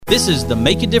This is the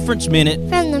Make a Difference Minute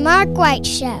from the Mark White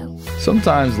Show.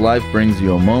 Sometimes life brings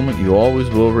you a moment you always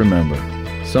will remember.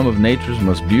 Some of nature's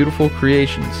most beautiful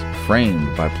creations,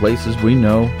 framed by places we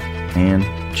know and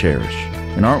cherish.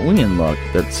 And aren't we in luck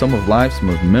that some of life's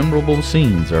most memorable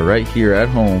scenes are right here at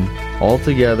home, all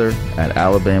together at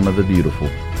Alabama the Beautiful,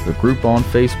 the group on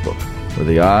Facebook, where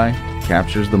the eye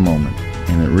captures the moment,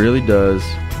 and it really does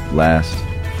last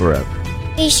forever.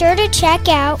 Be sure to check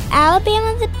out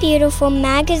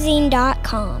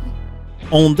alabamathebeautifulmagazine.com.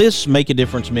 On this Make a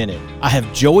Difference Minute, I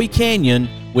have Joey Canyon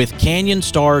with Canyon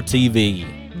Star TV.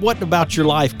 What about your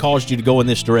life caused you to go in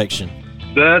this direction?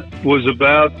 That was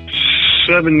about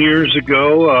 7 years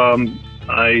ago.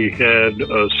 I had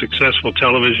a successful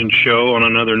television show on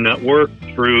another network.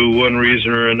 Through one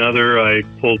reason or another, I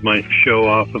pulled my show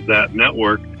off of that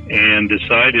network and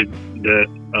decided that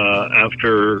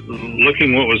after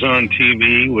looking what was on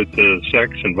TV with the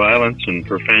sex and violence and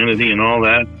profanity and all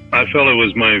that, I felt it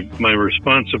was my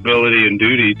responsibility and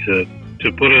duty to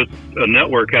put a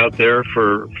network out there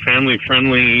for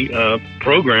family-friendly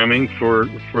programming for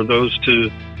those to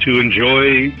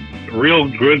enjoy real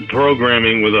good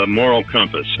programming with a moral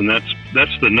compass. And that's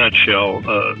the nutshell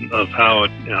of how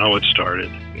it started.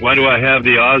 Why do I have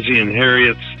the Ozzie and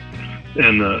Harriets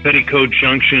and the Petticoat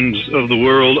Junctions of the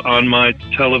world on my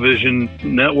television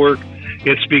network?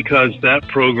 It's because that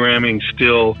programming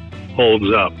still holds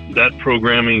up. That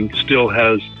programming still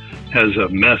has a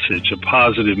message, a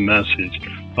positive message,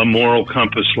 a moral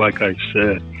compass, like I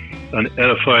said, an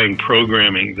edifying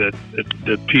programming that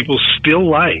people still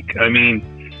like. I mean,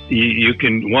 you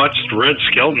can watch the Red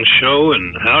Skelton Show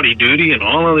and Howdy Doody and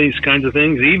all of these kinds of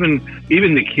things. Even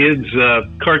the kids'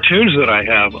 cartoons that I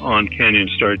have on Canyon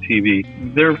Star TV,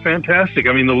 they're fantastic.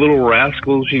 I mean, the Little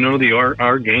Rascals, the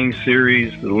Our Gang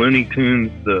series, the Looney Tunes,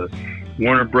 the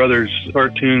Warner Brothers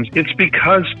cartoons. It's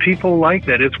because people like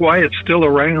that. It's why it's still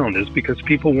around. It's because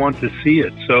people want to see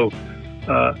it. So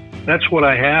that's what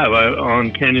I have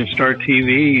on Canyon Star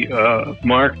TV,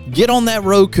 Mark. Get on that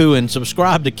Roku and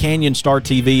subscribe to Canyon Star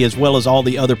TV, as well as all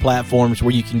the other platforms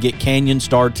where you can get Canyon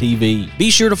Star TV. Be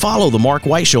sure to follow The Mark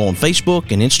White Show on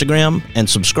Facebook and Instagram, and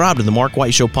subscribe to The Mark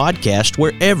White Show podcast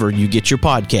wherever you get your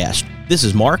podcast. This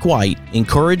is Mark White,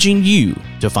 encouraging you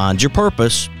to find your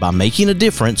purpose by making a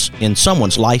difference in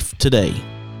someone's life today.